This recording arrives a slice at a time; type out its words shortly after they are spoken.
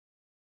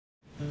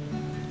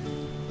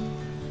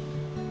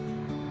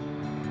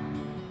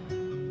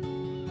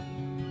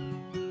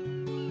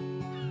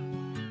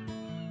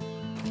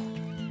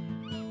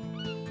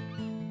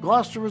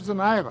Gloucester is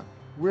an island.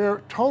 We're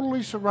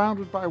totally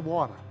surrounded by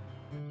water.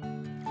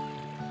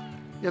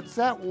 It's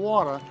that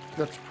water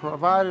that's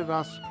provided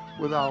us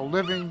with our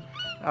living,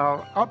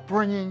 our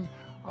upbringing,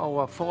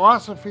 our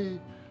philosophy,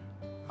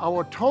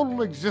 our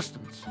total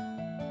existence.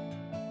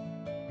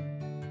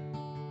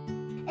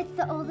 It's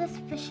the oldest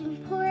fishing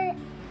port.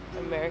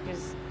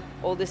 America's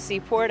oldest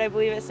seaport, I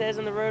believe it says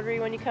in the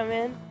rotary when you come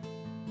in.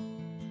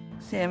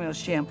 Samuel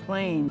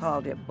Champlain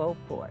called it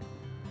Beauport.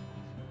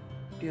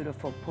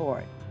 Beautiful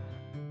port.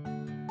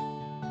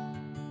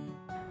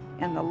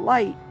 And the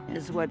light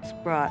is what's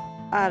brought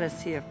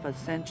artists here for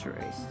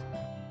centuries.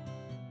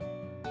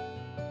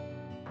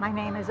 My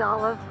name is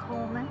Olive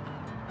Coleman,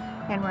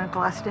 and we're in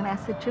Gloucester,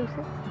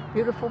 Massachusetts.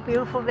 Beautiful,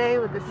 beautiful day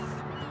with the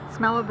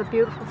smell of the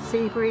beautiful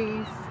sea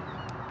breeze.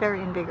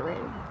 Very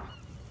invigorating.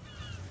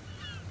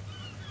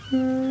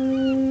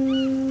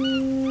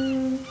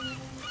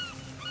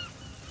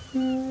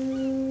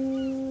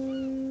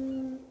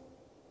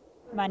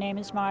 My name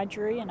is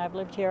Marjorie, and I've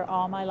lived here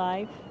all my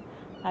life.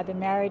 I've been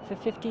married for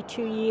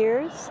 52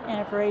 years and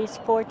have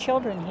raised 4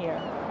 children here.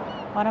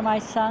 One of my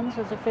sons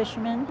was a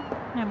fisherman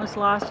and was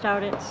lost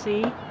out at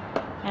sea,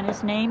 and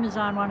his name is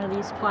on one of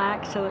these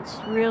plaques, so it's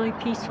really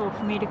peaceful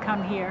for me to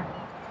come here.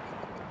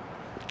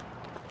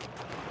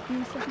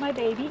 And this is my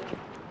baby,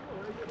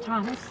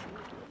 Thomas.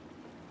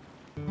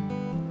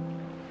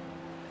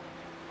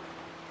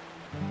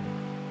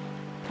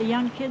 The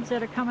young kids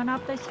that are coming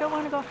up, they still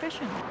want to go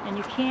fishing, and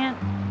you can't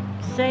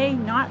say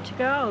not to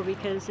go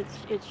because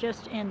it's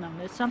just in them.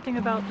 There's something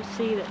about the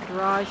sea that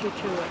draws you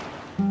to it.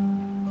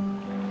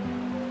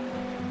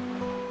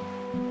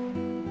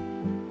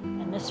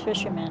 And this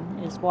fisherman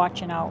is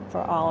watching out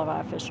for all of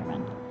our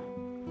fishermen.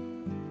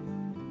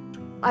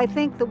 I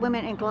think the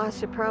women in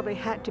Gloucester probably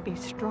had to be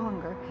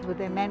stronger with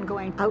their men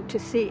going out to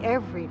sea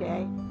every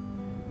day.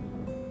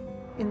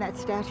 In that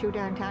statue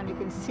downtown, you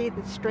can see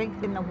the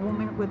strength in the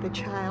woman with the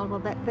child. Well,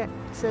 that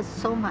says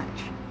so much.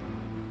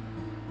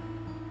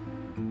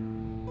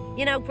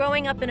 You know,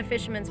 growing up in a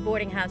fisherman's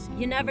boarding house,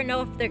 you never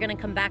know if they're going to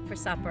come back for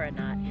supper or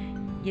not.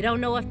 You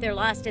don't know if they're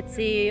lost at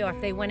sea or if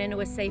they went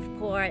into a safe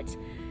port.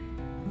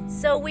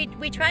 So we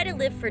try to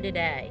live for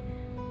today.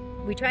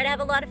 We try to have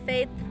a lot of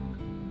faith,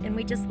 and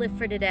we just live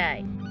for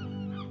today.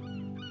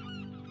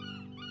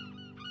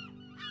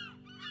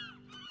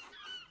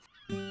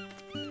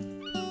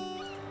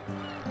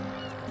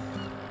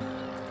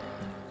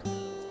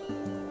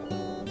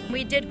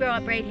 We did grow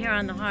up right here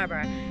on the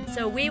harbor,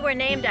 so we were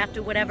named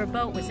after whatever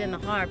boat was in the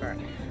harbor.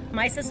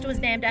 My sister was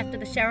named after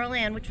the Cheryl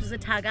Ann, which was a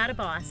tug out of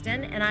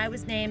Boston, and I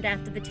was named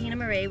after the Tina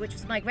Marie, which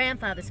was my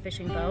grandfather's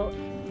fishing boat.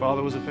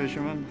 Father was a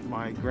fisherman.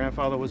 My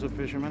grandfather was a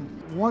fisherman.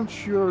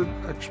 Once you're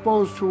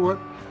exposed to it,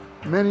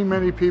 many,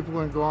 many people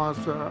in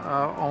Gloucester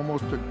are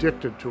almost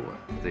addicted to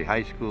it. The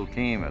high school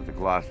team at the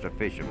Gloucester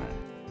Fisherman.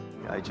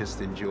 I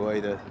just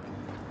enjoy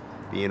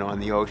being on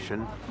the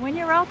ocean. When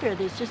you're out there,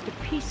 there's just a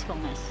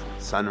peacefulness.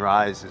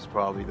 Sunrise is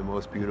probably the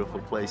most beautiful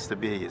place to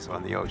be, is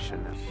on the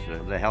ocean.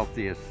 It's the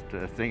healthiest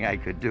thing I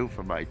could do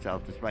for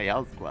myself. It's my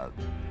health club.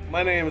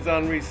 My name is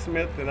Henri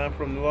Smith, and I'm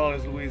from New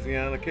Orleans,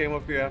 Louisiana. I came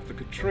up here after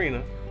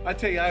Katrina. I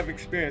tell you, I've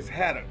experienced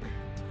haddock.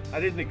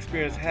 I didn't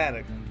experience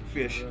haddock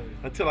fish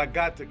until I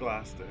got to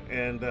Gloucester,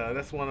 and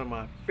that's one of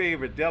my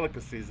favorite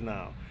delicacies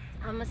now.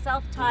 I'm a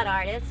self-taught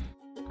artist.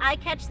 I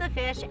catch the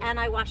fish and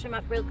I wash them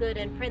up real good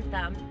and print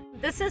them.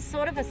 This is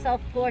sort of a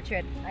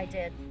self-portrait I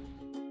did.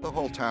 The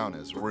whole town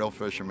is real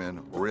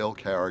fishermen, real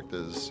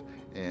characters,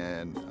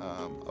 and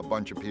a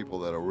bunch of people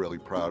that are really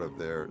proud of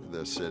their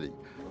city.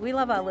 We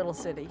love our little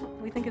city.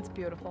 We think it's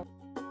beautiful.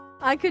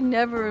 I could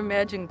never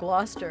imagine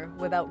Gloucester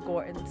without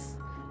Gortons.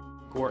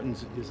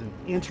 Gortons is an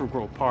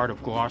integral part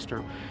of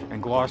Gloucester,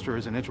 and Gloucester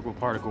is an integral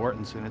part of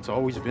Gortons, and it's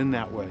always been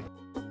that way.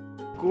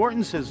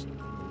 Gortons has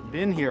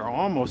been here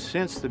almost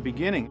since the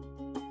beginning.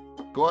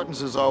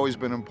 Gortons has always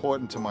been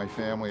important to my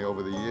family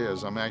over the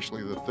years. I'm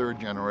actually the 3rd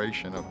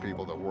generation of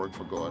people that work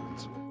for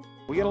Gortons.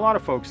 We get a lot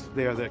of folks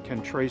there that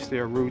can trace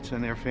their roots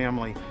and their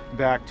family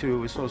back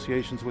to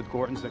associations with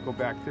Gortons that go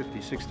back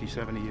 50, 60,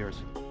 70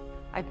 years.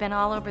 I've been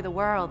all over the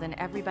world, and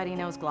everybody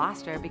knows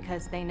Gloucester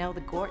because they know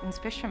the Gortons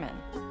fishermen.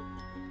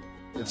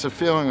 It's a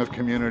feeling of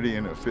community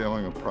and a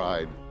feeling of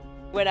pride.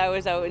 When I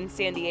was out in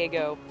San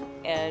Diego,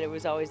 and it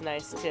was always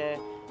nice to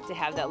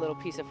have that little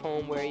piece of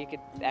home where you could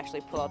actually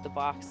pull out the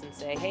box and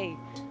say, hey,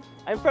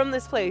 I'm from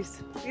this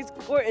place. These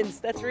Gortons,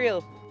 that's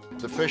real.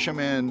 The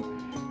fisherman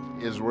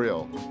is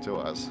real to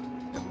us,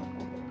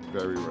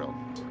 very real.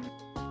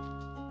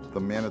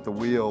 The man at the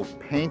wheel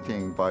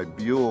painting by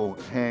Youll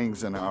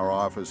hangs in our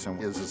office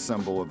and is a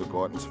symbol of the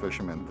Gortons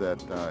fisherman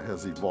that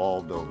has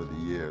evolved over the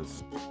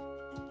years.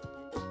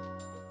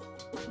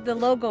 The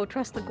logo,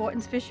 Trust the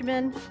Gortons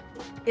Fisherman,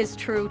 is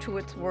true to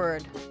its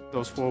word.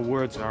 Those 4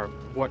 words are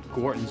what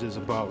Gortons is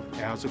about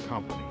as a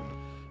company.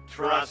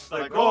 Trust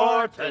the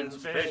Gortons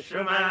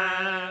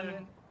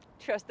Fisherman.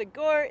 Trust the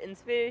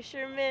Gortons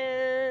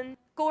Fisherman.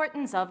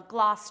 Gortons of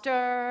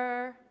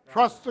Gloucester.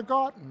 Trust the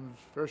Gortons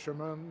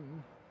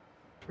Fisherman.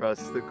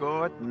 Trust the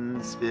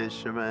Gortons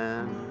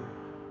Fisherman.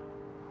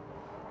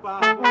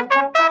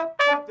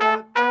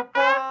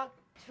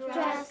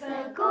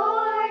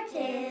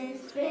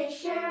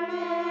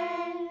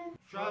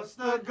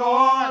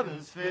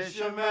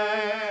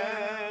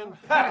 Fisherman.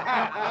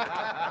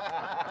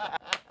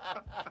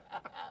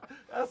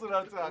 That's what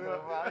I'm talking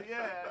about.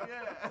 Yeah.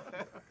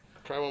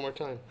 Try one more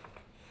time.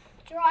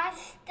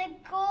 Trust the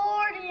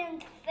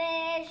Gortons,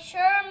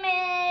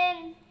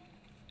 Fisherman.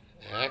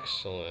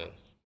 Excellent.